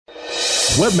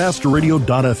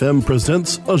Webmasterradio.fm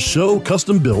presents a show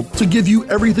custom built to give you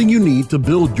everything you need to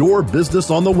build your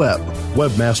business on the web.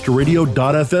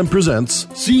 Webmasterradio.fm presents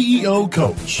CEO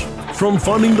Coach. From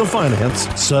funding to finance,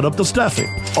 setup to staffing,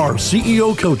 our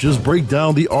CEO coaches break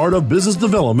down the art of business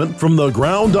development from the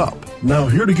ground up. Now,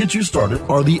 here to get you started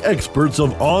are the experts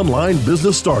of online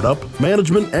business startup,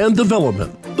 management, and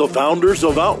development, the founders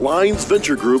of Outlines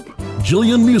Venture Group,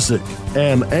 Gillian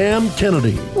and Anne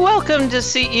Kennedy. Welcome to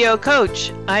CEO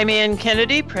Coach. I'm Anne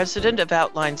Kennedy, president of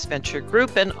Outlines Venture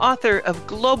Group and author of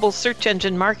Global Search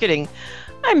Engine Marketing.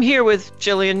 I'm here with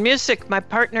Gillian, my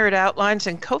partner at Outlines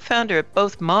and co-founder at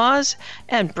both Moz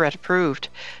and Brett Approved.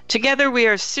 Together, we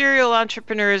are serial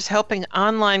entrepreneurs helping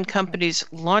online companies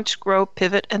launch, grow,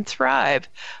 pivot, and thrive.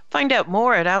 Find out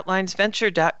more at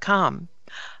outlinesventure.com.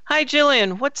 Hi,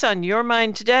 Gillian. What's on your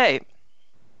mind today?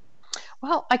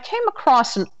 Well, I came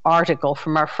across an article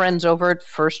from our friends over at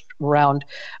First Round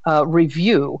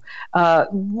Review.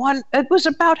 It was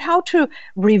about how to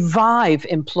revive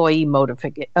employee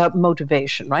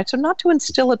motivation, right? So not to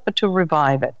instill it, but to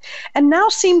revive it. And now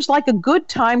seems like a good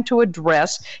time to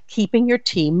address keeping your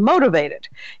team motivated.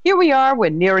 Here we are,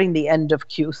 we're nearing the end of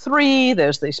Q3.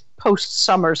 There's these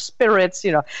post-summer spirits.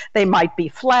 They might be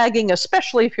flagging,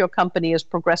 especially if your company is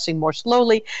progressing more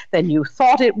slowly than you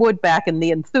thought it would back in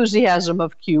the enthusiasm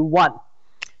of Q1.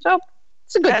 So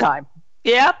it's a good time.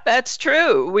 Yeah, that's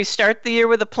true. We start the year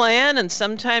with a plan, and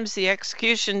sometimes the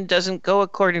execution doesn't go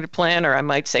according to plan, or I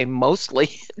might say mostly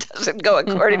it doesn't go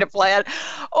according to plan,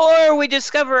 or we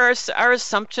discover our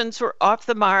assumptions were off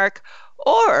the mark,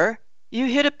 or you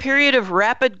hit a period of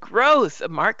rapid growth, a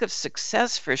mark of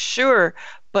success for sure,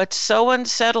 but so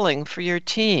unsettling for your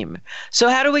team. So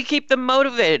how do we keep them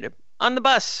motivated on the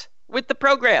bus with the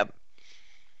program?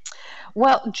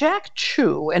 Well, Jack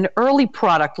Chu, an early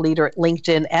product leader at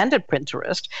LinkedIn and at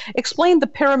Pinterest, explained the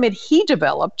pyramid he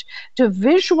developed to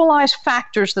visualize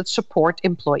factors that support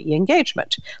employee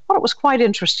engagement. I thought it was quite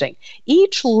interesting.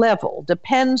 Each level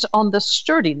depends on the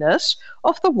sturdiness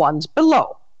of the ones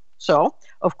below. So,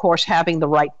 of course, having the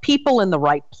right people in the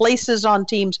right places on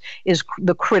teams is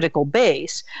the critical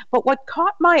base. But what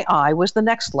caught my eye was the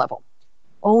next level,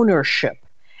 ownership,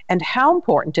 and how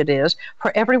important it is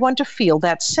for everyone to feel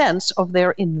that sense of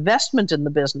their investment in the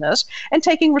business and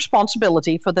taking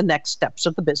responsibility for the next steps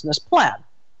of the business plan.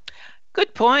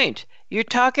 Good point. You're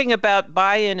talking about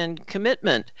buy-in and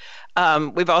commitment.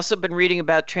 We've also been reading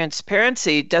about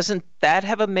transparency. Doesn't that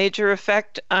have a major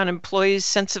effect on employees'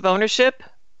 sense of ownership?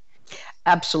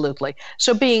 Absolutely.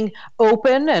 So being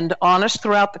open and honest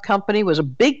throughout the company was a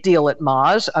big deal at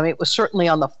Moz. I mean, it was certainly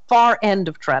on the far end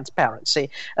of transparency.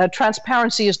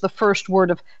 Transparency is the first word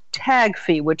of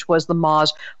TAG-FEE, which was the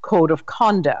Moz code of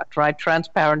conduct, right?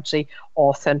 Transparency,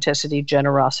 authenticity,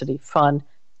 generosity, fun,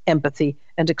 empathy,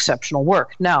 and exceptional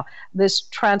work. Now, this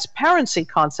transparency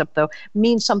concept, though,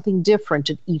 means something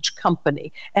different at each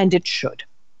company, and it should.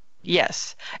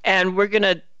 Yes, and we're going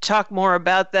to talk more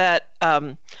about that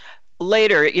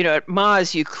later. At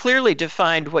Moz, you clearly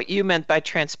defined what you meant by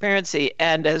transparency,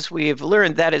 and as we've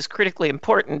learned, that is critically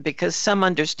important because some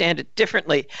understand it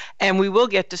differently, and we will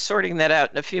get to sorting that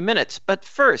out in a few minutes. But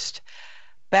first,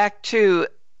 back to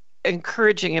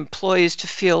encouraging employees to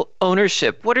feel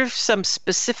ownership. What are some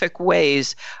specific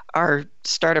ways our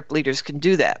startup leaders can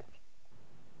do that?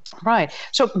 Right.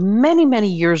 So many, many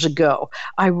years ago,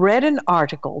 I read an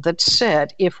article that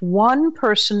said if one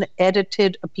person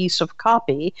edited a piece of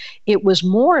copy, it was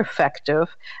more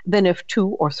effective than if 2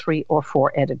 or 3 or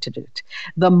 4 edited it.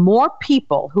 The more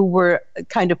people who were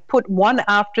kind of put one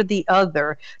after the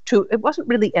other to, it wasn't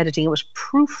really editing, it was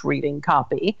proofreading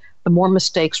copy, the more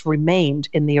mistakes remained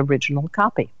in the original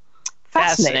copy.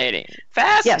 Fascinating.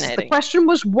 Yes, the question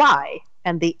was why?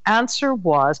 And the answer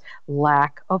was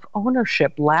lack of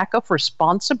ownership, lack of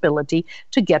responsibility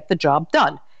to get the job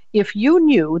done. If you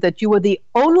knew that you were the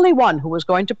only one who was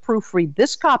going to proofread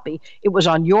this copy, it was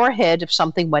on your head if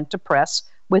something went to press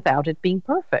without it being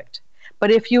perfect.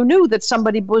 But if you knew that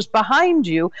somebody was behind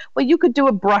you, well, you could do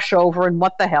a brush over and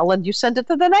what the hell, and you send it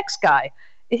to the next guy.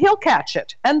 He'll catch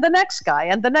it, and the next guy,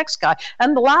 and the next guy.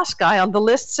 And the last guy on the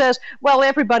list says, well,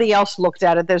 everybody else looked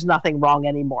at it, there's nothing wrong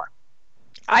anymore.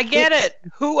 I get it.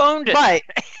 Who owned it? Right.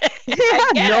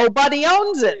 Yeah, nobody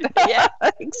owns it. Yeah.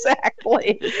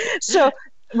 Exactly. So,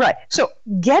 right. So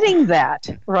getting that,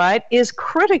 right, is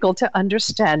critical to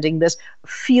understanding this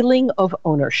feeling of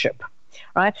ownership.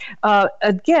 right?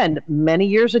 Again, many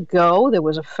years ago, there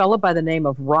was a fellow by the name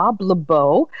of Rob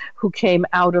LeBeau who came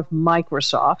out of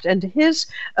Microsoft, and his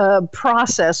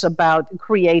process about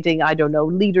creating, I don't know,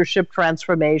 leadership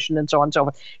transformation and so on and so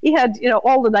forth. He had,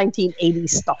 all the 1980s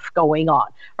stuff going on,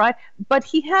 right? But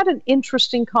he had an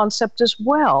interesting concept as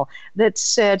well that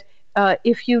said,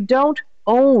 if you don't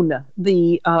own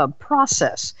the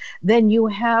process, then you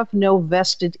have no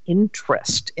vested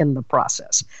interest in the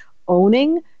process.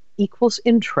 Owning equals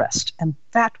interest, and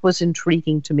that was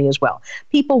intriguing to me as well.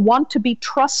 People want to be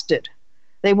trusted.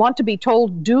 They want to be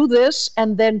told, do this,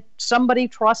 and then somebody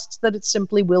trusts that it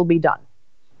simply will be done.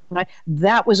 Right?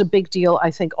 That was a big deal,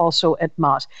 I think, also at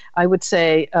Moss. I would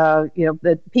say,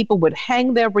 that people would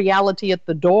hang their reality at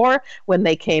the door when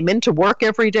they came into work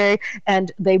every day,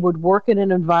 and they would work in an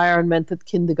environment that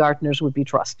kindergartners would be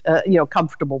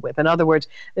comfortable with. In other words,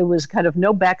 there was kind of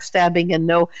no backstabbing and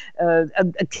no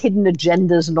hidden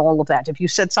agendas and all of that. If you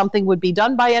said something would be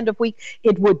done by end of week,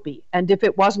 it would be. And if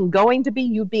it wasn't going to be,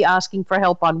 you'd be asking for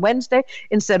help on Wednesday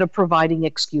instead of providing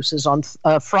excuses on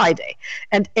Friday.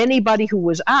 And anybody who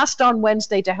was asked on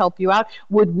Wednesday to help you out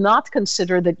would not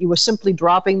consider that you were simply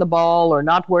dropping the ball or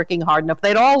not working hard enough.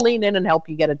 They'd all lean in and help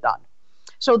you get it done.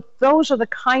 So those are the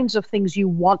kinds of things you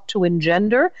want to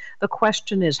engender. The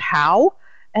question is how,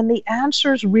 and the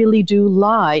answers really do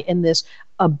lie in this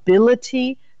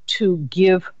ability to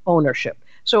give ownership.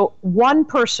 So one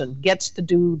person gets to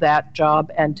do that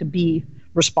job and to be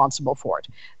responsible for it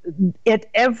at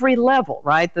every level,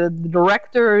 right? The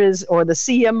director is, or the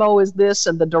CMO is this,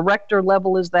 and the director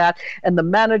level is that, and the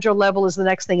manager level is the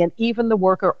next thing, and even the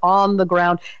worker on the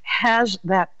ground has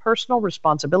that personal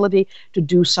responsibility to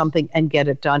do something and get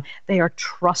it done. They are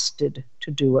trusted to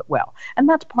do it well. And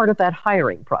that's part of that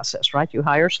hiring process, right? You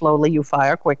hire slowly, you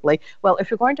fire quickly. Well,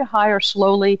 if you're going to hire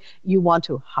slowly, you want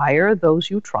to hire those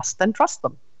you trust and trust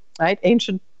them, right?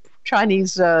 Ancient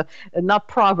Chinese, not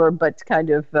proverb, but kind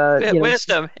of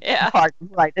wisdom. Yeah. Part,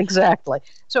 right, exactly.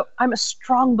 So I'm a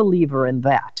strong believer in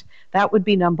that. That would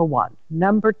be number one.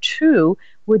 Number two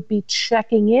would be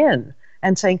checking in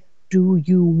and saying, do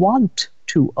you want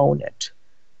to own it?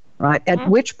 Right? At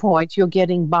which point you're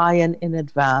getting buy-in in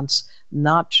advance,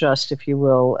 not just, if you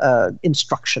will,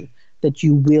 instruction that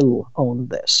you will own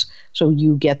this. So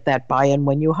you get that buy-in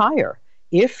when you hire.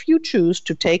 If you choose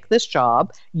to take this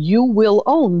job, you will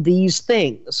own these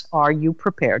things. Are you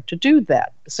prepared to do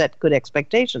that? Set good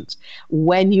expectations.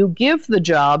 When you give the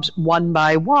jobs one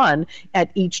by one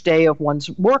at each day of one's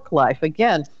work life,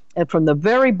 again, and from the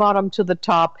very bottom to the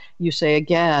top, you say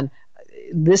again,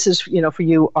 this is, for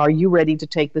you, are you ready to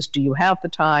take this? Do you have the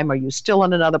time? Are you still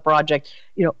on another project?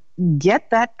 Get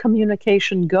that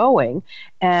communication going,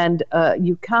 and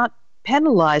you can't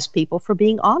penalize people for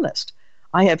being honest.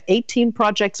 I have 18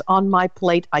 projects on my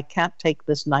plate. I can't take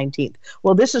this 19th.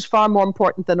 Well, this is far more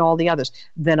important than all the others.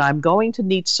 Then I'm going to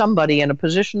need somebody in a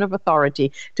position of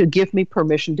authority to give me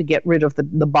permission to get rid of the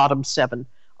bottom 7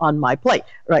 on my plate,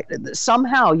 right?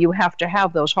 Somehow you have to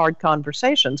have those hard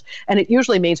conversations, and it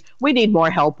usually means we need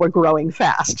more help. We're growing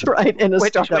fast, right, in a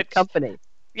startup company.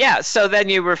 Yeah, so then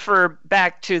you refer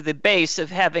back to the base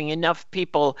of having enough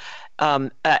people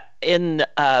in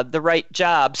the right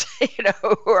jobs,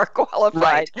 who are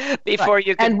qualified before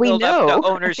you can build up the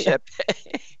ownership.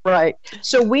 Right.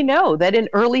 So we know that in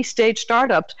early stage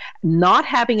startups, not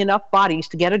having enough bodies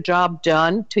to get a job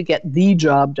done, to get the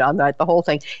job done, right, the whole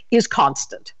thing, is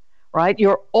constant. Right?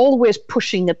 You're always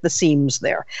pushing at the seams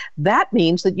there. That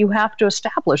means that you have to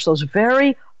establish those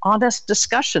very honest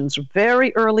discussions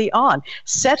very early on,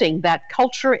 setting that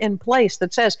culture in place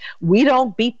that says we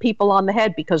don't beat people on the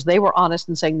head because they were honest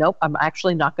and saying, nope, I'm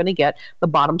actually not going to get the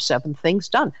bottom 7 things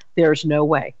done. There's no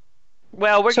way.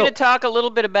 Well, we're going to talk a little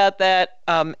bit about that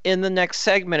in the next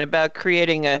segment, about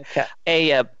creating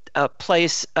a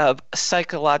place of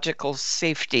psychological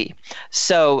safety.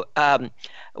 So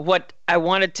what I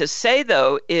wanted to say,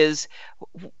 though, is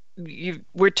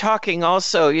we're talking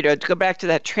also, to go back to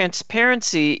that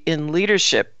transparency in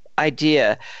leadership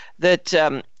idea, that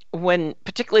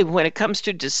particularly when it comes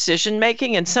to decision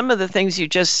making, and some of the things you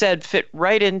just said fit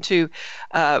right into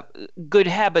good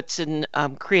habits in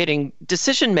creating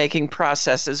decision making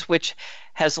processes, which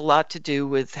has a lot to do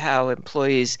with how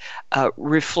employees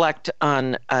reflect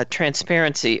on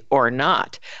transparency or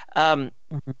not.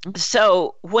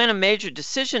 So when a major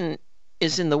decision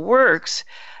is in the works,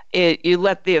 you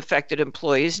let the affected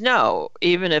employees know.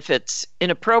 Even if it's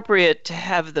inappropriate to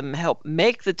have them help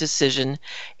make the decision,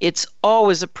 it's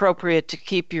always appropriate to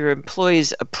keep your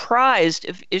employees apprised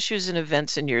of issues and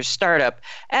events in your startup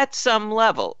at some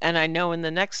level. And I know in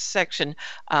the next section,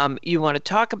 you want to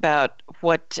talk about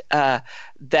what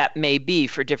that may be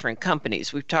for different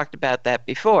companies. We've talked about that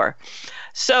before.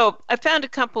 So I found a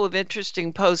couple of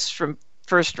interesting posts from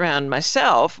First Round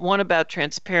myself, one about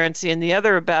transparency and the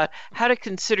other about how to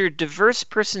consider diverse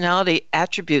personality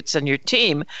attributes on your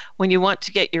team when you want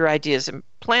to get your ideas and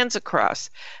plans across.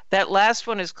 That last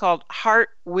one is called Heart,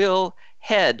 Will,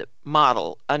 Head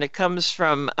Model, and it comes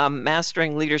from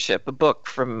Mastering Leadership, a book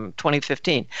from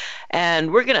 2015.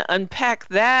 And we're going to unpack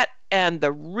that and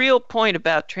the real point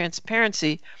about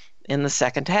transparency in the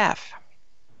second half.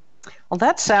 Well,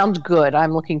 that sounds good.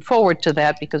 I'm looking forward to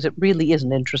that because it really is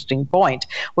an interesting point.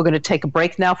 We're going to take a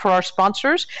break now for our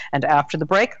sponsors, and after the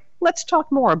break, let's talk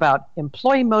more about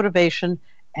employee motivation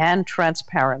and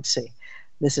transparency.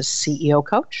 This is CEO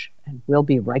Coach, and we'll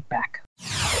be right back.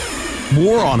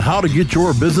 More on how to get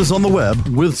your business on the web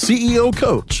with CEO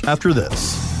Coach after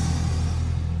this.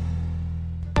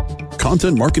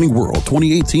 Content Marketing World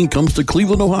 2018 comes to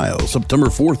Cleveland, Ohio, September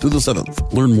 4th through the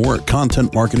 7th. Learn more at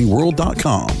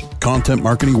contentmarketingworld.com. Content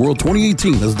Marketing World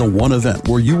 2018 is the one event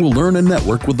where you will learn and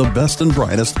network with the best and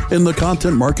brightest in the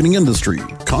content marketing industry.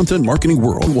 Content Marketing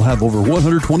World will have over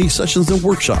 120 sessions and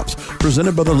workshops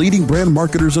presented by the leading brand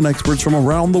marketers and experts from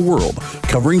around the world,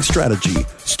 covering strategy,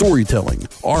 storytelling,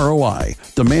 ROI,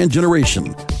 demand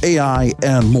generation, AI,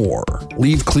 and more.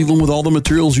 Leave Cleveland with all the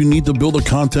materials you need to build a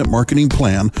content marketing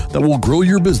plan that will grow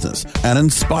your business and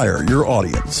inspire your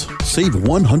audience. Save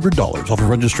 $100 off of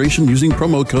registration using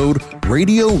promo code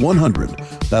RADIO100.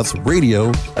 That's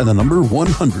radio and the number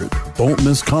 100. Don't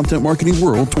miss Content Marketing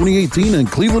World 2018 in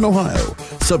Cleveland, Ohio,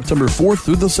 September 4th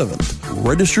through the 7th.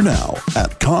 Register now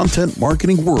at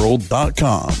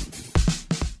contentmarketingworld.com.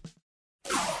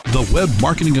 The Web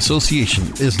Marketing Association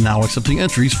is now accepting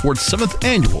entries for its 7th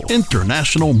annual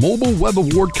International Mobile Web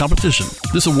Award competition.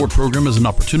 This award program is an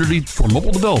opportunity for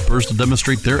mobile developers to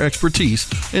demonstrate their expertise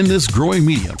in this growing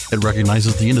medium. It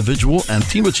recognizes the individual and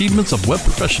team achievements of web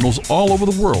professionals all over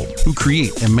the world who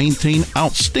create and maintain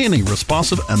outstanding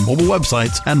responsive and mobile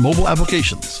websites and mobile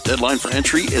applications. Deadline for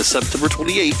entry is September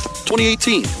 28th,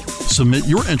 2018. Submit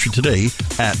your entry today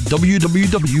at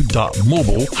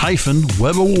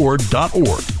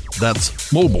www.mobile-webaward.org.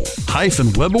 That's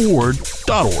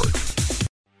mobile-webaward.org.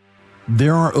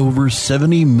 There are over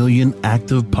 70 million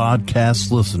active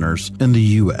podcast listeners in the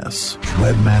U.S.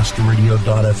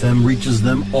 Webmasterradio.fm reaches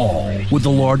them all with the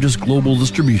largest global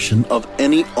distribution of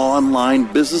any online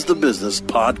business-to-business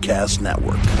podcast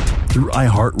network. Through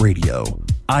iHeartRadio,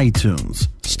 iTunes,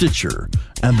 Stitcher,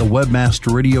 and the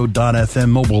Webmasterradio.fm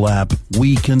mobile app,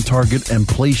 we can target and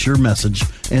place your message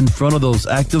in front of those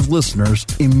active listeners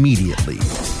immediately.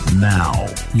 Now,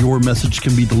 your message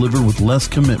can be delivered with less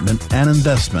commitment and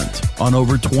investment on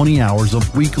over 20 hours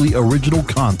of weekly original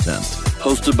content,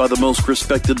 hosted by the most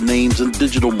respected names in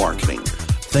digital marketing,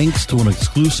 thanks to an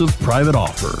exclusive private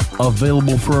offer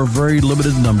available for a very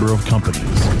limited number of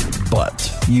companies.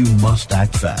 But you must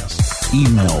act fast.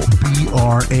 Email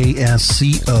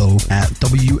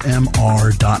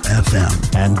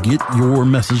brasco@wmr.fm and get your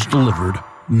message delivered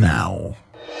now.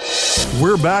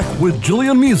 We're back with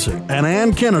Gillian Music and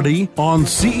Anne Kennedy on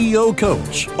CEO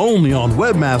Coach, only on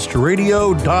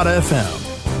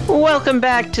webmasterradio.fm. Welcome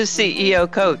back to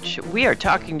CEO Coach. We are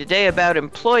talking today about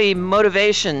employee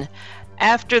motivation.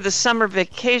 After the summer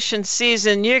vacation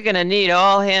season, you're going to need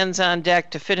all hands on deck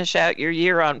to finish out your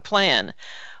year on plan.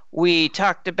 We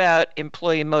talked about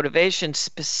employee motivation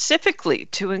specifically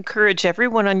to encourage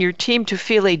everyone on your team to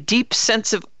feel a deep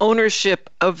sense of ownership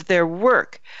of their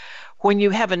work. When you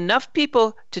have enough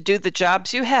people to do the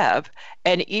jobs you have,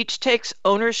 and each takes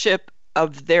ownership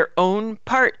of their own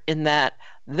part in that,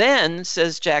 then,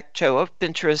 says Jack Cho of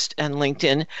Pinterest and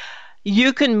LinkedIn,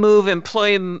 you can move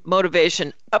employee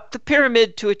motivation up the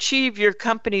pyramid to achieve your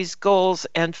company's goals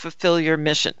and fulfill your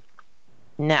mission.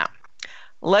 Now,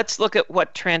 let's look at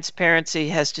what transparency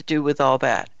has to do with all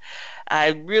that. I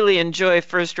really enjoy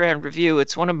First Round Review.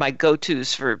 It's one of my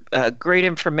go-tos for great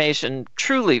information,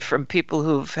 truly from people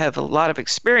who have a lot of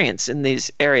experience in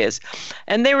these areas.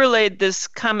 And they relayed this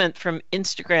comment from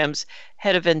Instagram's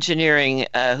head of engineering,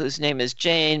 whose name is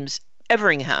James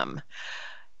Everingham.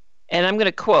 And I'm going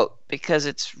to quote because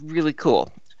it's really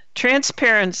cool.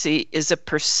 Transparency is a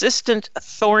persistent,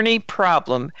 thorny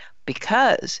problem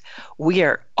because we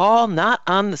are all not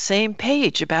on the same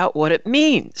page about what it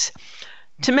means.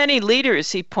 To many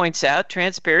leaders, he points out,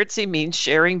 transparency means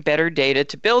sharing better data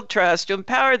to build trust, to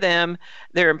empower them,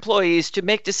 their employees, to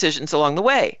make decisions along the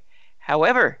way.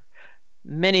 However,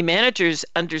 many managers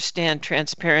understand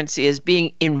transparency as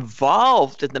being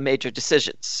involved in the major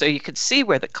decisions. So you can see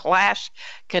where the clash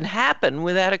can happen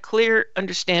without a clear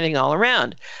understanding all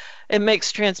around. It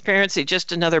makes transparency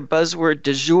just another buzzword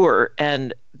du jour,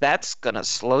 and that's going to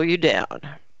slow you down.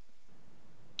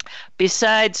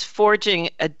 Besides forging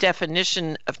a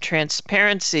definition of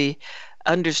transparency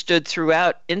understood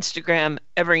throughout Instagram,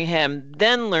 Everingham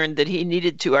then learned that he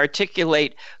needed to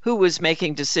articulate who was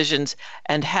making decisions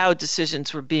and how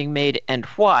decisions were being made and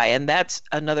why. And that's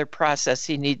another process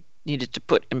he needed to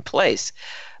put in place.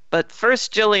 But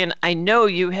first, Gillian, I know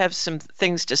you have some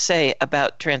things to say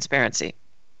about transparency.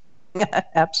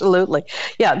 Absolutely.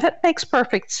 Yeah, that makes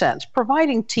perfect sense.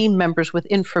 Providing team members with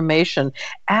information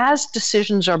as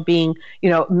decisions are being,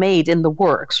 made in the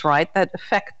works, right, that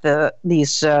affect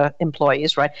these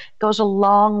employees, right, goes a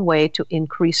long way to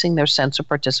increasing their sense of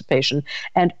participation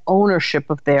and ownership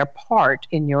of their part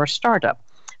in your startup.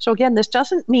 So again, this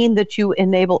doesn't mean that you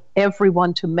enable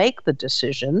everyone to make the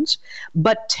decisions,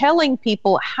 but telling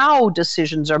people how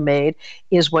decisions are made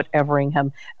is what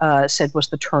Everingham said was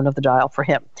the turn of the dial for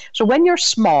him. So when you're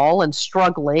small and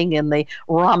struggling in the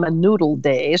ramen noodle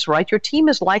days, right, your team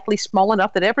is likely small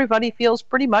enough that everybody feels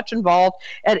pretty much involved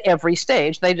at every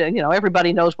stage.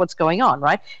 Everybody knows what's going on,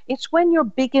 right? It's when you're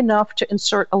big enough to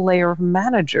insert a layer of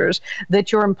managers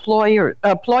that your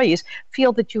employees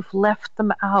feel that you've left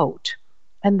them out.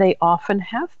 And they often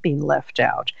have been left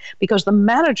out because the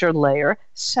manager layer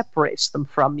separates them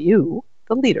from you,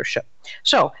 the leadership.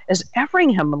 So, as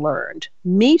Everingham learned,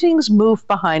 meetings move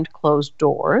behind closed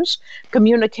doors,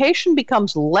 communication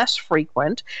becomes less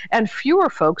frequent, and fewer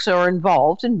folks are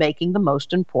involved in making the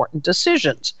most important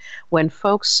decisions. When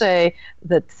folks say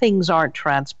that things aren't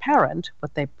transparent,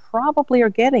 what they probably are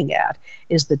getting at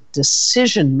is that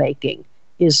decision making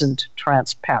isn't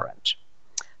transparent.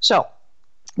 So,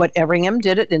 what Everingham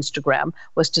did at Instagram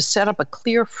was to set up a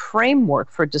clear framework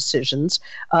for decisions,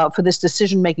 for this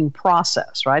decision-making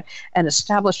process, right? And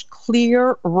established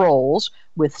clear roles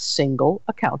with single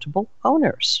accountable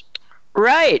owners.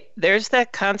 Right. There's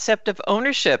that concept of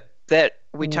ownership that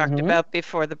we talked about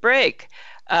before the break.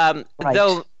 Right.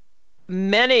 Though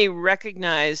many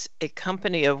recognize a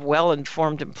company of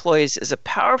well-informed employees as a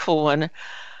powerful one,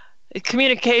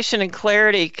 communication and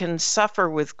clarity can suffer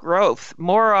with growth,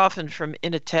 more often from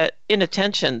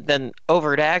inattention than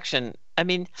overt action. I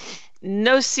mean,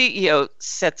 no CEO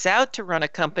sets out to run a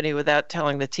company without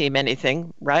telling the team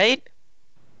anything, right?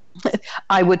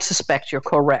 I would suspect you're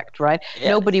correct, right? Yeah.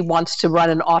 Nobody wants to run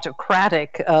an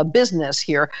autocratic business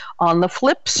here. On the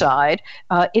flip side,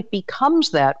 it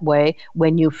becomes that way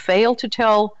when you fail to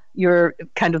tell your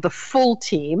kind of the full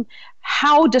team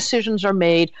how decisions are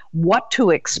made, what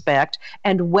to expect,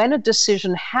 and when a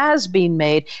decision has been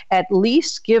made, at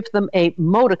least give them a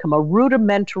modicum, a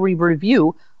rudimentary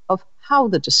review of how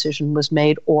the decision was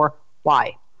made or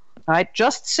why. All right?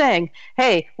 Just saying,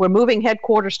 hey, we're moving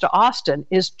headquarters to Austin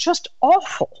is just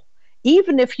awful.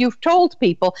 Even if you've told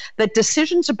people that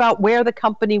decisions about where the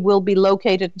company will be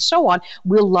located and so on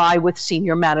will lie with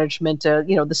senior management,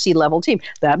 the C-level team.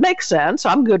 That makes sense.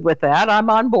 I'm good with that. I'm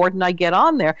on board and I get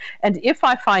on there. And if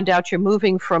I find out you're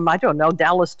moving from,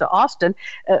 Dallas to Austin,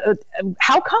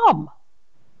 how come?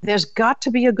 There's got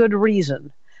to be a good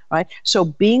reason, right? So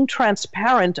being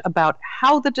transparent about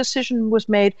how the decision was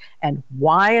made and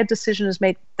why a decision is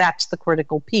made, that's the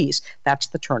critical piece. That's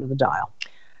the turn of the dial.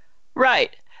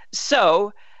 Right.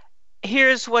 So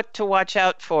here's what to watch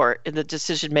out for in the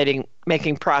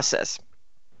decision-making process,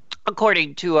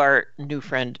 according to our new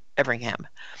friend Everingham.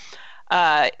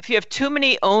 If you have too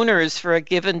many owners for a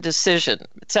given decision,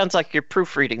 it sounds like your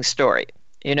proofreading story,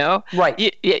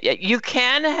 Right. You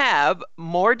can have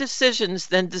more decisions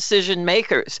than decision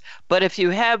makers, but if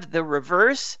you have the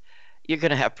reverse, you're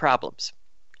going to have problems.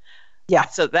 Yeah.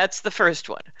 So that's the first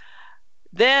one.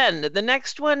 Then the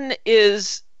next one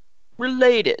is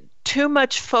related. Too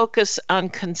much focus on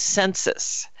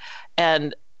consensus.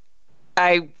 And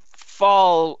I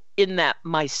fall in that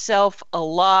myself a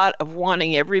lot, of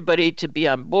wanting everybody to be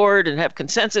on board and have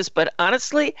consensus. But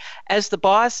honestly, as the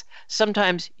boss,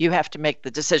 sometimes you have to make the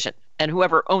decision. And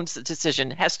whoever owns the decision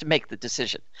has to make the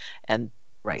decision. And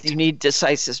right. You need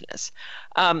decisiveness.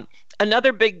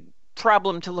 Another big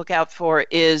problem to look out for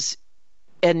is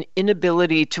an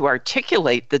inability to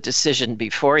articulate the decision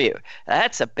before you.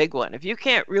 That's a big one. If you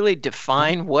can't really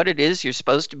define what it is you're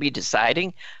supposed to be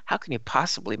deciding, how can you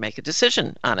possibly make a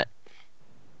decision on it,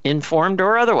 informed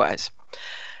or otherwise?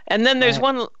 And then there's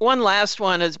Right. one last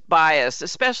one is bias,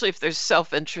 especially if there's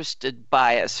self-interested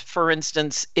bias. For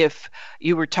instance, if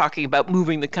you were talking about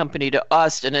moving the company to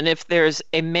Austin, and if there's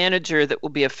a manager that will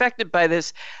be affected by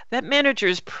this, that manager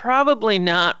is probably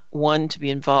not one to be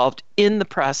involved in the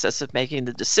process of making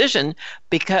the decision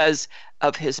because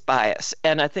of his bias.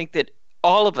 And I think that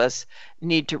all of us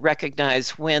need to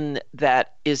recognize when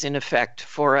that is in effect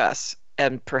for us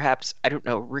and perhaps, I don't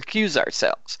know, recuse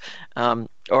ourselves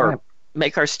or Right.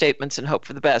 make our statements and hope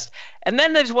for the best. And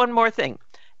then there's one more thing,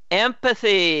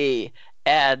 empathy.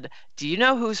 And do you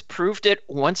know who's proved it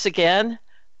once again?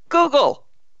 Google.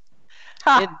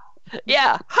 Ha! It,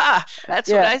 yeah, ha, that's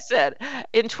what Yeah. I said.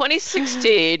 In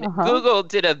 2016, Uh-huh. Google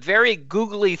did a very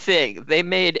googly thing. They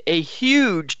made a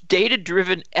huge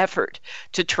data-driven effort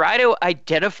to try to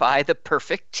identify the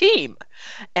perfect team.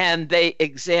 And they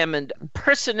examined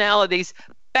personalities,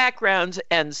 backgrounds,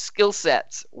 and skill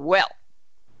sets. Well,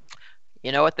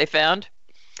 you know what they found?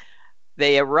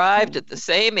 They arrived at the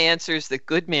same answers that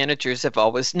good managers have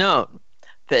always known,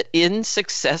 that in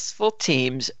successful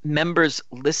teams, members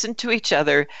listen to each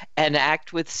other and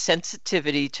act with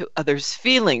sensitivity to others'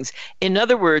 feelings. In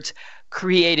other words,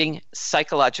 creating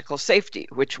psychological safety,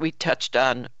 which we touched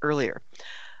on earlier.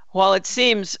 While it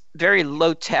seems very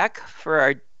low tech for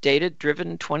our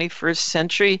data-driven 21st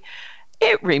century,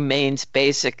 it remains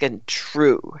basic and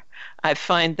true. I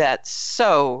find that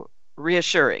so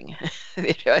reassuring.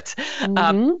 It's,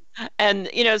 Mm-hmm. and,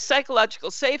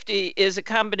 psychological safety is a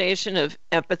combination of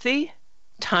empathy,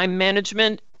 time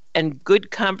management, and good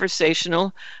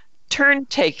conversational turn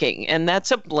taking. And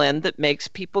that's a blend that makes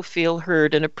people feel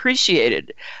heard and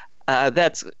appreciated.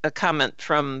 That's a comment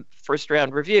from First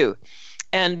Round Review.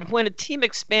 And when a team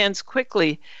expands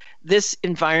quickly, this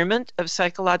environment of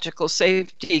psychological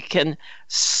safety can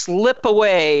slip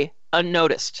away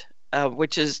unnoticed,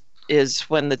 which is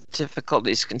when the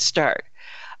difficulties can start.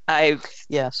 I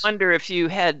Yes. wonder if you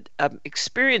had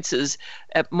experiences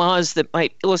at Moz that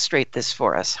might illustrate this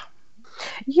for us.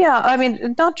 Yeah, I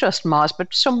mean, not just Moz, but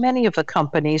so many of the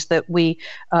companies that we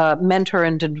mentor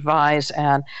and advise,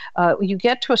 and you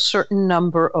get to a certain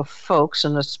number of folks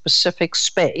in a specific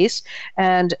space,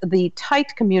 and the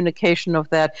tight communication of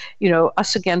that,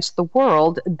 us against the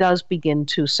world, does begin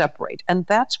to separate. And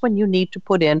that's when you need to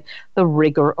put in the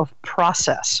rigor of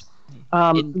process.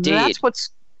 Indeed.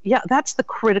 That's the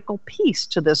critical piece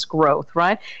to this growth,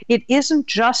 right? It isn't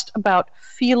just about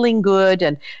feeling good.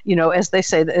 And, as they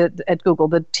say at Google,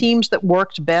 the teams that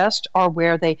worked best are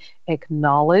where they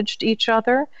acknowledged each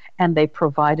other and they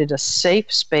provided a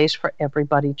safe space for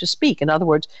everybody to speak. In other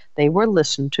words, they were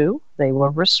listened to, they were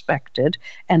respected,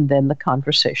 and then the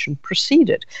conversation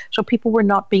proceeded. So people were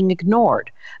not being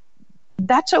ignored.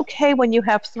 That's okay when you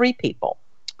have 3 people.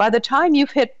 By the time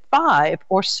you've hit 5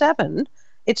 or 7,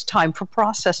 it's time for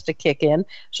process to kick in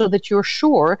so that you're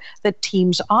sure that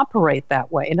teams operate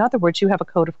that way. In other words, you have a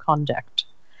code of conduct.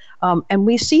 And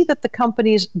we see that the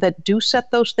companies that do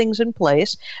set those things in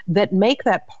place, that make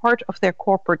that part of their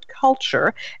corporate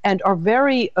culture and are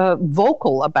very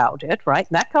vocal about it, right?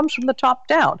 And that comes from the top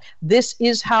down. This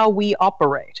is how we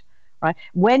operate, right?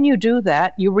 When you do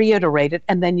that, you reiterate it,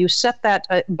 and then you set that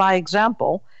by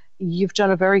example. You've done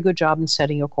a very good job in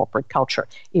setting your corporate culture.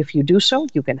 If you do so,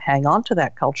 you can hang on to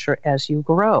that culture as you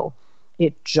grow.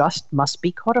 It just must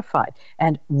be codified.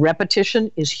 And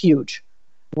repetition is huge.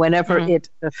 Whenever it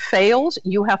fails,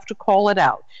 you have to call it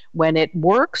out. When it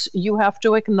works, you have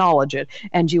to acknowledge it.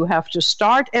 And you have to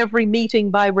start every meeting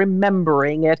by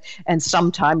remembering it and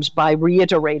sometimes by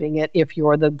reiterating it if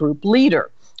you're the group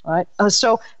leader. Right?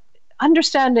 So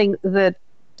understanding that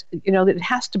that it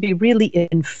has to be really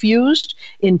infused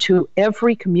into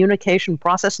every communication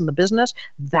process in the business,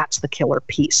 that's the killer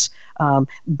piece.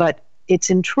 But it's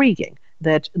intriguing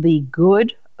that the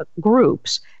good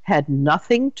groups had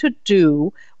nothing to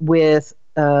do with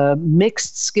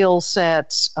mixed skill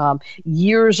sets,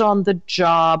 years on the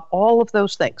job, all of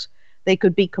those things. They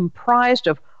could be comprised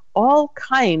of all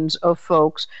kinds of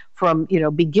folks from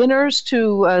beginners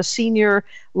to senior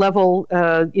level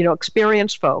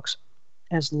experienced folks,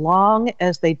 as long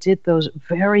as they did those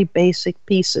very basic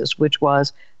pieces, which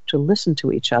was to listen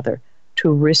to each other,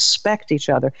 to respect each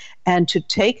other, and to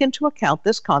take into account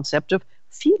this concept of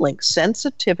feelings,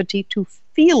 sensitivity to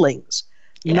feelings,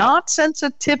 not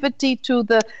sensitivity to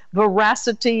the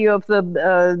veracity of the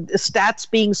stats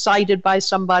being cited by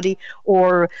somebody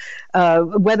or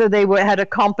whether they had a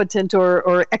competent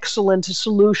or excellent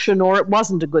solution or it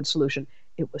wasn't a good solution.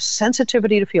 It was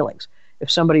sensitivity to feelings. If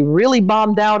somebody really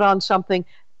bombed out on something,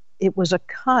 it was a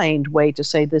kind way to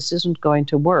say this isn't going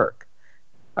to work,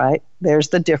 right? There's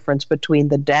the difference between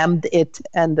the damned it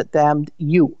and the damned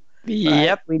you.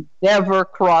 Yep. Right? We never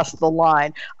cross the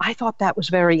line. I thought that was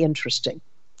very interesting.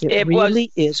 It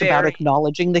really is about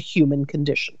acknowledging the human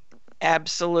condition.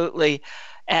 Absolutely.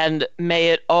 And may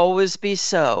it always be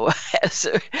so.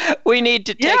 We need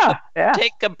to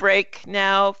take a break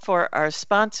now for our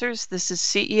sponsors. This is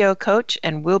CEO Coach,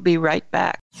 and we'll be right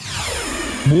back.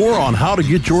 More on how to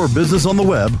get your business on the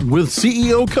web with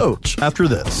CEO Coach after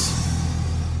this.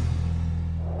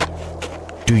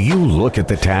 Do you look at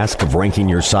the task of ranking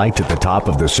your site at the top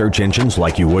of the search engines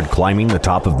like you would climbing the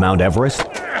top of Mount Everest?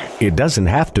 It doesn't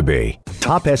have to be.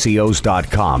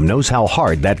 TopSEOs.com knows how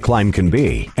hard that climb can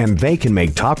be, and they can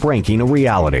make top ranking a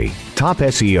reality. Top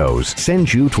SEOs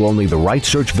sends you to only the right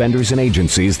search vendors and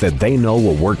agencies that they know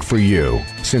will work for you.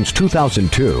 Since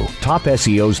 2002,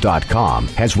 TopSEOs.com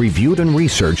has reviewed and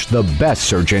researched the best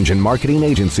search engine marketing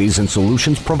agencies and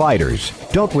solutions providers.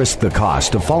 Don't risk the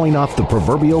cost of falling off the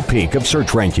proverbial peak of search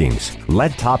rankings.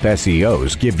 Let Top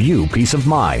SEOs give you peace of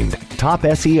mind.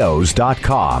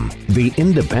 TopSEOs.com, the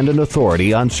independent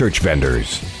authority on search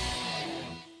vendors.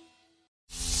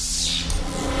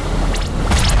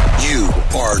 You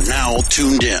are now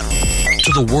tuned in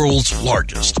to the world's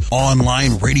largest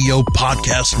online radio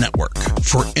podcast network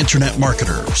for internet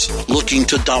marketers looking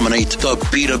to dominate the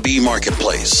B2B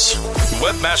marketplace.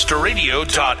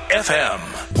 Webmasterradio.fm.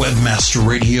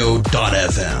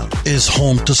 Webmasterradio.fm is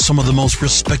home to some of the most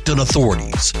respected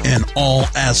authorities in all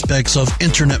aspects of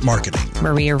internet marketing.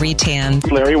 Maria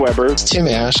Retan, Larry Weber, Tim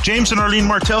Ash, James and Arlene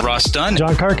Martell, Ross Dunn,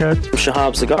 John Carcutt,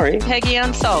 Shahab Zagari, Peggy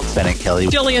Unsalt, Bennett Kelly,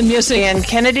 Gillian Music, and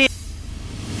Kennedy.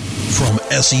 From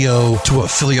SEO to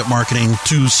affiliate marketing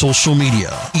to social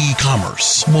media,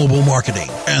 e-commerce, mobile marketing,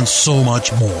 and so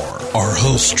much more. Our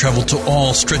hosts travel to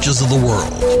all stretches of the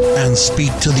world and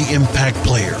speak to the impact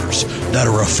players that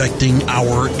are affecting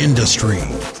our industry.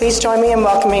 Please join me in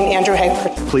welcoming Andrew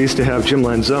Hagford. Pleased to have Jim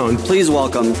Lanzone. Please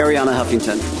welcome Ariana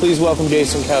Huffington. Please welcome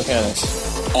Jason Kalkanis.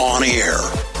 On air,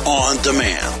 on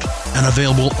demand, and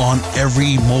available on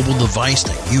every mobile device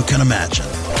that you can imagine.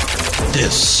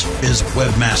 This is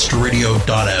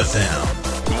Webmasterradio.fm.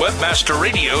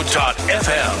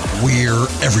 Webmasterradio.fm. We're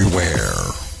everywhere.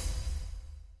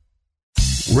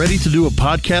 Ready to do a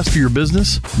podcast for your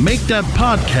business? Make that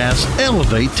podcast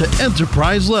elevate to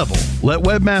enterprise level. Let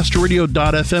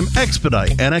Webmasterradio.fm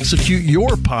expedite and execute your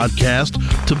podcast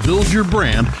to build your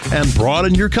brand and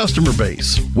broaden your customer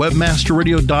base.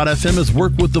 Webmasterradio.fm has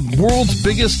worked with the world's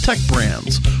biggest tech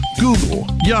brands, Google,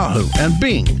 Yahoo, and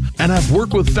Bing, and have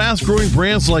worked with fast-growing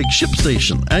brands like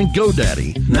ShipStation and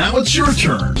GoDaddy. Now it's your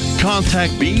turn.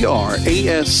 Contact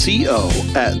BRASCO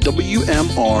at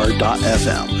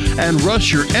WMR.fm and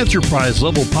rush your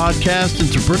enterprise-level podcast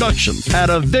into production at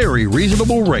a very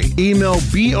reasonable rate. Email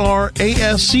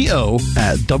BRASCO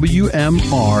at WMR.fm.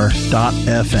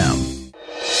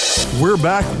 We're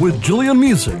back with Gillian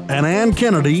Music and Anne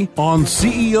Kennedy on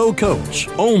CEO Coach,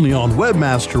 only on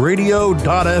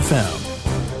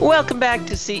Webmasterradio.fm. Welcome back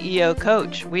to CEO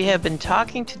Coach. We have been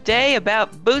talking today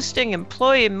about boosting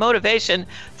employee motivation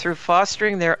through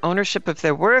fostering their ownership of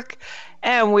their work,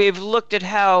 and we've looked at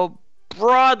how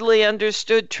broadly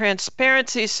understood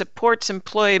transparency supports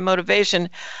employee motivation,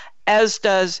 as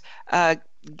does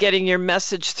getting your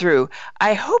message through.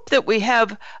 I hope that we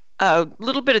have a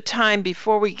little bit of time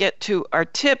before we get to our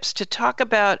tips to talk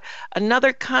about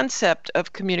another concept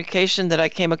of communication that I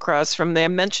came across from, I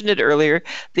mentioned it earlier,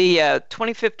 the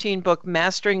 2015 book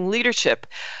Mastering Leadership,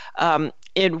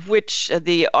 in which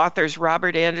the authors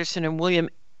Robert Anderson and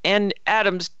William N.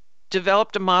 Adams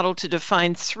developed a model to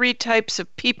define three types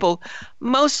of people,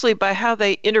 mostly by how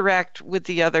they interact with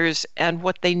the others and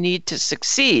what they need to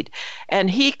succeed.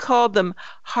 And he called them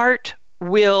heart,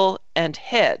 will, and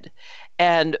head.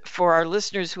 And for our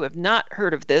listeners who have not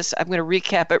heard of this, I'm going to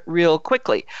recap it real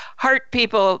quickly. Heart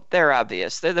people, they're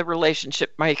obvious. They're the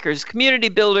relationship makers, community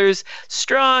builders,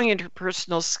 strong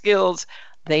interpersonal skills.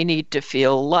 They need to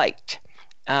feel liked.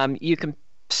 You can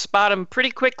spot them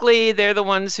pretty quickly. They're the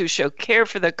ones who show care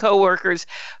for the coworkers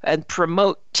and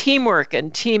promote teamwork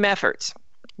and team efforts.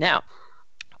 Now,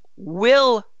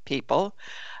 will people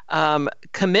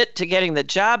commit to getting the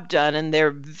job done, and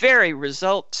they're very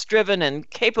results-driven and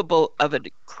capable of an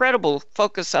incredible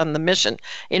focus on the mission.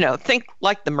 Think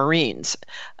like the Marines.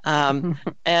 And,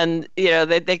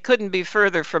 they couldn't be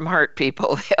further from heart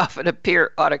people. They often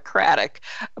appear autocratic,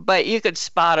 but you could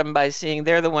spot them by seeing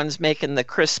they're the ones making the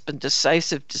crisp and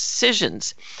decisive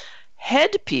decisions.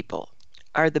 Head people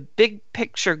are the big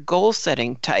picture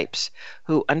goal-setting types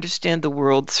who understand the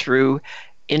world through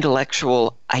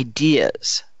intellectual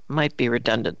ideas. might be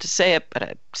redundant to say it, but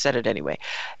I said it anyway.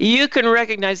 You can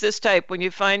recognize this type when you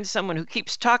find someone who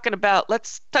keeps talking about,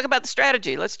 let's talk about the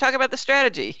strategy,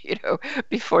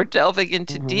 before delving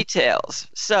into details.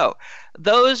 So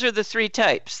those are the three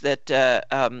types that the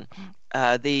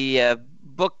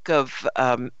book of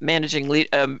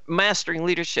Mastering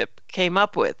Leadership came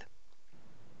up with.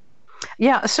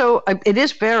 Yeah, so it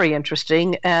is very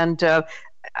interesting, and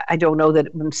I don't know that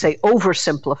it would say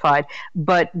oversimplified,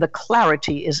 but the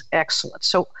clarity is excellent.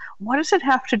 So what does it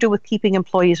have to do with keeping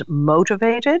employees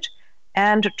motivated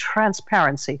and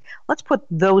transparency? Let's put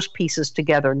those pieces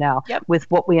together now with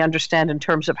what we understand in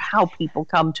terms of how people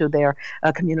come to their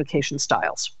communication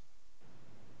styles.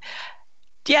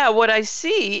 Yeah, what I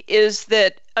see is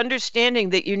that understanding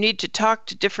that you need to talk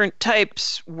to different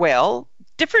types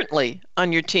differently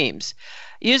on your teams.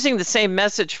 Using the same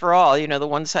message for all, the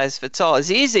one size fits all,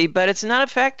 is easy, but it's not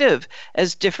effective,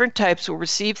 as different types will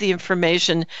receive the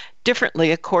information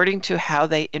differently according to how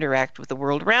they interact with the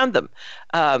world around them.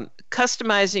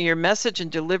 Customizing your message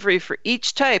and delivery for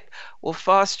each type will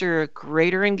foster a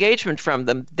greater engagement from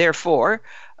them, therefore,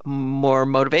 more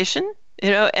motivation,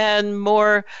 and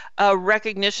more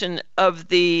recognition of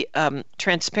the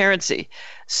transparency.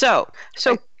 So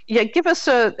yeah, give us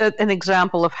an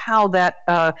example of how that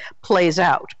plays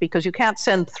out, because you can't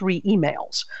send 3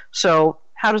 emails. So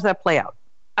how does that play out?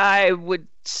 I would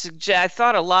suggest, I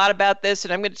thought a lot about this,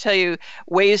 and I'm going to tell you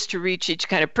ways to reach each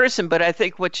kind of person, but I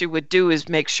think what you would do is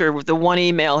make sure the one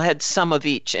email had some of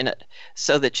each in it,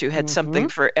 so that you had something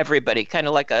for everybody, kind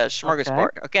of like a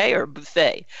smorgasbord, or a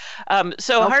buffet.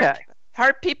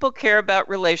 Heart people care about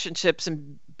relationships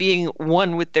and being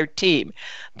one with their team.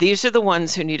 These are the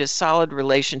ones who need a solid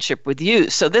relationship with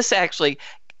you. So this actually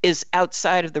is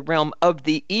outside of the realm of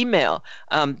the email.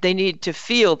 They need to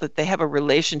feel that they have a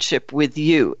relationship with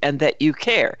you and that you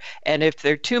care. And if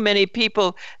there are too many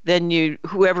people, then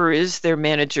whoever is their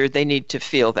manager, they need to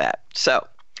feel that. So,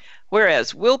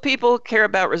 whereas will people care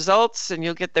about results and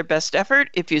you'll get their best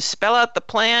effort if you spell out the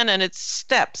plan and its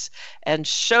steps and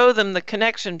show them the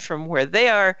connection from where they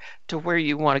are to where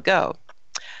you want to go.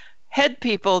 Head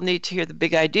people need to hear the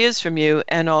big ideas from you,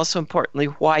 and also importantly,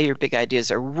 why your big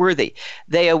ideas are worthy.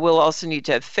 They will also need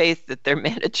to have faith that their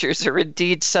managers are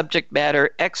indeed subject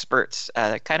matter experts.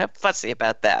 They're kind of fussy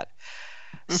about that.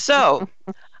 So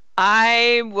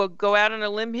I will go out on a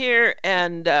limb here,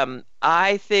 and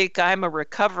I think I'm a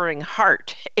recovering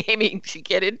heart aiming to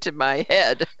get into my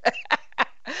head.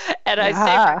 And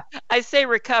I say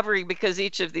recovery because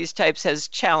each of these types has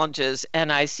challenges,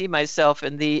 and I see myself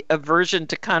in the aversion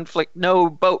to conflict, no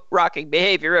boat rocking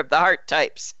behavior of the heart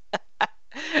types.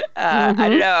 I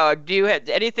don't know. Do you have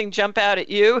anything jump out at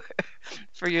you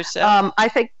for yourself? I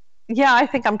think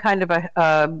I'm kind of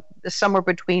a somewhere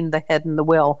between the head and the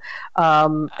will.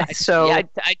 I'd say so.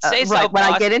 Right. When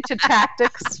I get into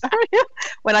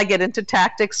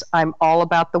tactics, I'm all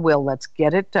about the will. Let's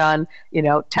get it done.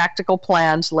 Tactical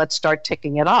plans. Let's start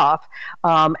ticking it off.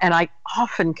 And I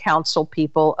often counsel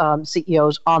people,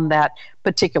 CEOs, on that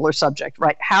particular subject,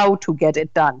 right? How to get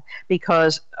it done,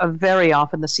 because very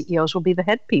often the CEOs will be the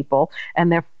head people,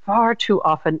 and they're far too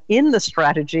often in the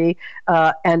strategy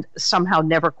and somehow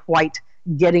never quite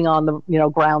getting on the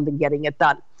ground and getting it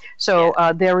done. So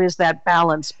there is that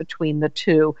balance between the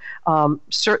two.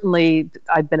 Certainly,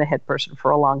 I've been a head person for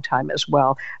a long time as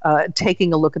well,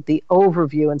 taking a look at the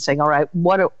overview and saying, all right,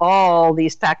 what do all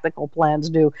these tactical plans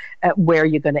do at where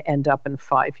you're going to end up in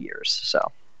 5 years?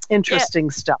 So interesting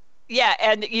stuff. Yeah,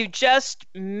 and you just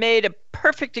made a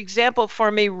perfect example for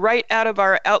me right out of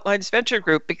our Outlines Venture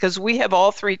Group, because we have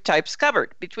all 3 types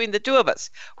covered between the 2 of us,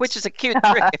 which is a cute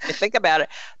trick if you think about it.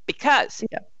 Because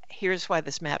here's why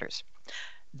this matters.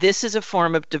 This is a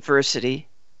form of diversity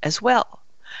as well.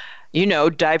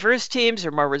 Diverse teams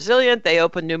are more resilient, they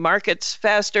open new markets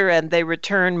faster, and they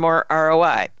return more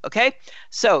ROI, okay?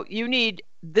 So you need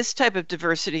this type of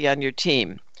diversity on your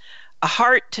team. A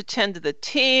heart to tend to the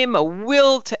team, a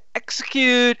will to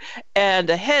execute,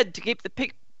 and a head to keep the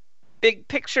big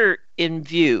picture in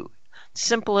view.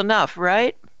 Simple enough,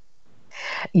 right?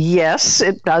 Yes,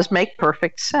 it does make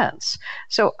perfect sense.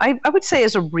 So I would say,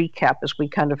 as a recap, as we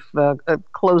kind of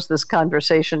close this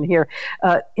conversation here,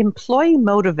 employee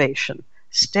motivation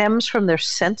stems from their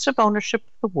sense of ownership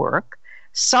of the work,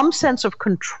 some sense of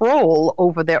control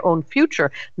over their own future,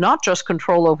 not just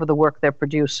control over the work they're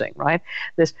producing, right?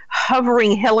 This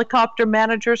hovering helicopter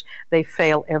managers, they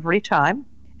fail every time,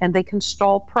 and they can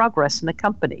stall progress in the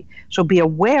company. So be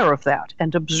aware of that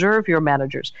and observe your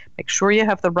managers. Make sure you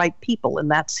have the right people in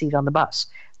that seat on the bus.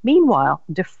 Meanwhile,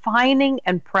 defining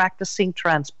and practicing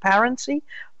transparency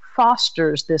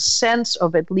fosters this sense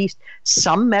of at least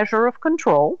some measure of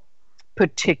control,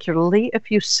 particularly if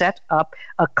you set up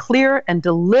a clear and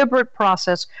deliberate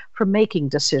process for making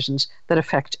decisions that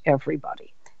affect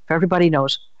everybody. If everybody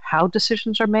knows how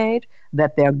decisions are made,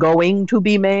 that they're going to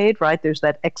be made, right? There's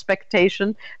that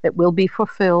expectation that will be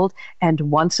fulfilled.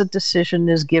 And once a decision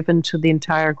is given to the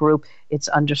entire group, it's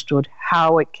understood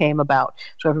how it came about.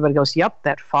 So everybody goes, yep,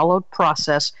 that followed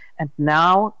process. And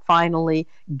now, finally,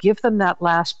 give them that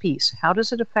last piece. How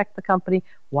does it affect the company?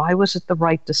 Why was it the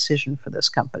right decision for this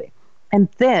company? And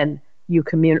then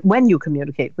when you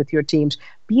communicate with your teams,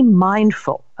 be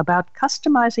mindful about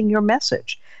customizing your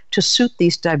message to suit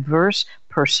these diverse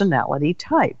personality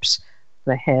types: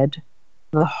 the head,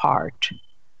 the heart,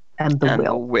 and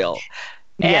the will.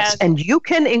 Yes, and you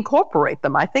can incorporate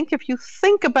them. I think if you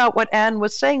think about what Anne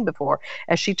was saying before,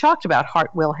 as she talked about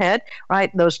heart, will, head,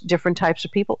 right, those different types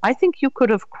of people, I think you could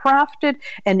have crafted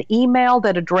an email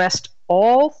that addressed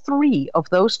all three of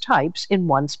those types in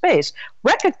one space,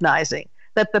 recognizing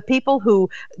that the people who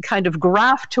kind of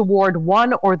graft toward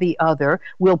one or the other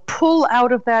will pull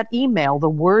out of that email the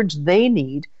words they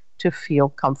need to feel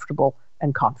comfortable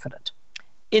and confident.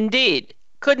 Indeed.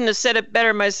 Couldn't have said it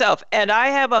better myself. And I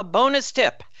have a bonus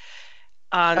tip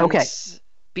on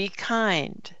be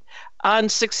kind. On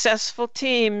successful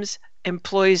teams,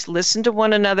 employees listen to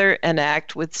one another and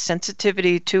act with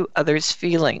sensitivity to others'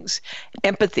 feelings.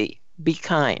 Empathy, be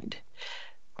kind.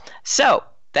 So,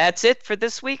 that's it for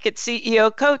this week at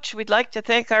CEO Coach. We'd like to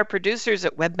thank our producers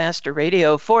at Webmaster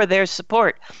Radio for their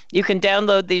support. You can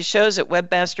download these shows at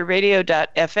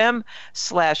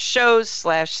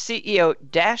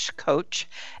webmasterradio.fm/shows/CEO-coach,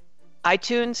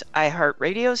 iTunes,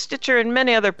 iHeartRadio, Stitcher, and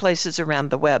many other places around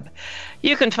the web.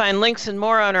 You can find links and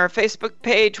more on our Facebook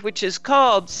page, which is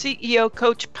called CEO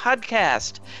Coach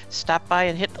Podcast. Stop by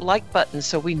and hit the like button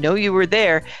so we know you were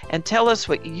there, and tell us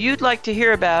what you'd like to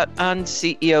hear about on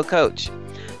CEO Coach.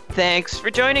 Thanks for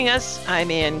joining us.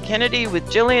 I'm Ann Kennedy with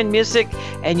Gillian Music,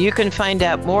 and you can find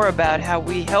out more about how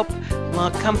we help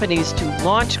companies to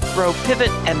launch, grow, pivot,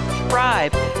 and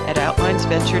thrive at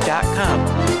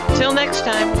outlinesventure.com. Till next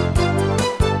time.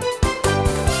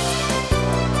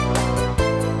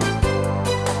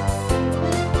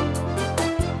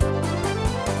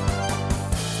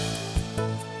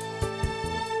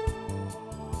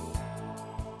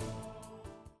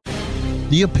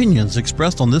 The opinions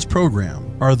expressed on this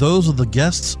program are those of the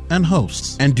guests and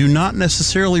hosts and do not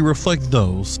necessarily reflect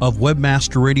those of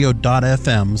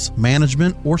WebmasterRadio.fm's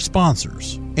management or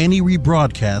sponsors. Any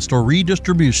rebroadcast or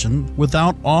redistribution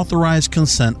without authorized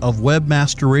consent of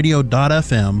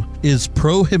WebmasterRadio.fm is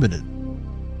prohibited.